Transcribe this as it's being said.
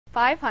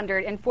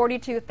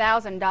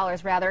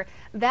$542,000 rather.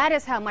 That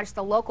is how much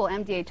the local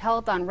MDA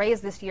Telethon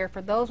raised this year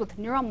for those with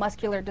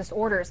neuromuscular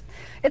disorders.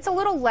 It's a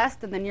little less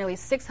than the nearly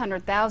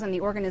 $600,000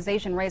 the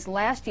organization raised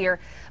last year,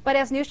 but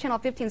as News Channel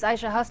 15's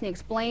Aisha Husni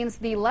explains,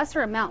 the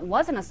lesser amount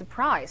wasn't a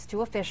surprise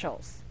to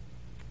officials.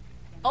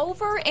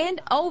 Over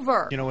and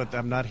over. You know what?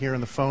 I'm not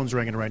hearing the phones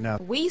ringing right now.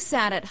 We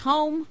sat at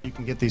home. You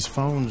can get these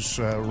phones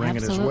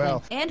ringing as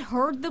well. And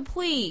heard the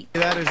plea.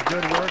 That is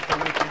good work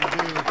that we can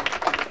do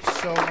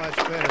so much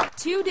better.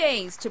 2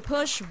 days to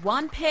push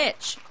one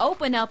pitch.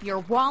 Open up your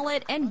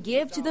wallet and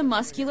give to the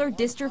Muscular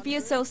Dystrophy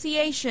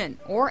Association,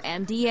 or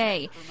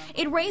MDA.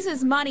 It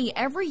raises money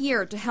every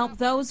year to help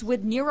those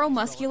with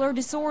neuromuscular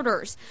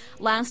disorders.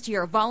 Last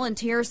year,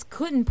 volunteers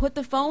couldn't put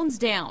the phones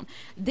down.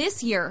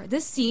 This year,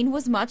 the scene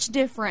was much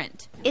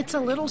different. It's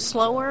a little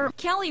slower.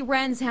 Kelly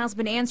Renz has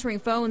been answering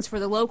phones for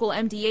the local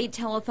MDA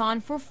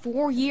Telethon for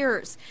 4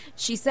 years.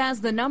 She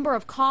says the number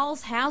of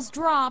calls has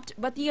dropped,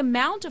 but the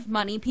amount of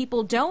money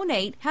people donate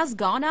has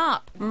gone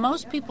up.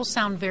 Most people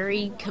sound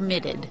very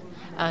committed.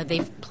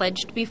 They've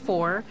pledged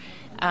before,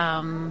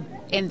 and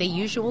they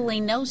usually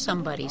know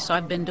somebody. So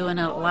I've been doing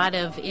a lot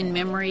of in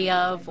memory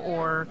of,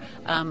 or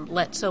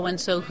let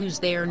so-and-so who's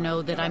there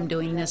know that I'm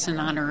doing this in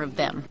honor of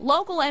them.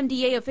 Local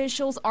MDA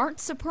officials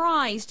aren't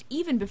surprised,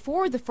 even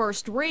before the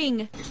first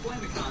ring. Explain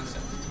the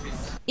concept.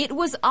 It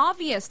was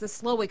obvious the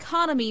slow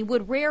economy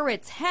would rear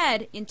its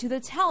head into the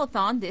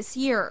telethon this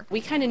year. We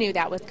kind of knew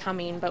that was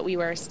coming, but we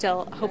were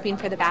still hoping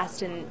for the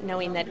best and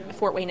knowing that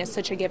Fort Wayne is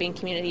such a giving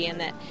community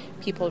and that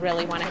people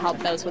really want to help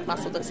those with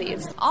muscle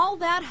disease. All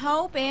that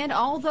hope and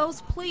all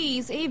those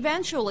pleas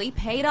eventually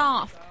paid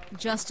off,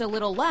 just a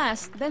little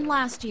less than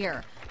last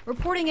year.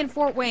 Reporting in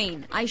Fort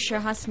Wayne, Aisha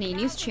Husni,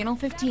 News Channel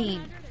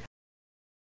 15.